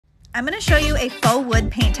I'm going to show you a faux wood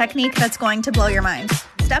paint technique that's going to blow your mind.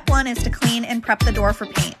 Step 1 is to clean and prep the door for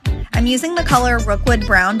paint. I'm using the color Rookwood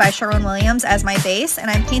Brown by Sherwin-Williams as my base, and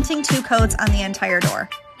I'm painting 2 coats on the entire door.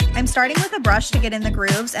 I'm starting with a brush to get in the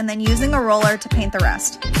grooves and then using a roller to paint the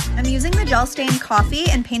rest. I'm using the gel stain coffee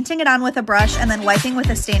and painting it on with a brush and then wiping with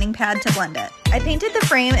a staining pad to blend it. I painted the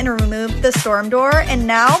frame and removed the storm door, and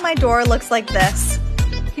now my door looks like this.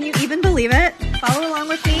 Can you even believe it? Follow along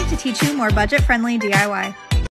with me to teach you more budget-friendly DIY.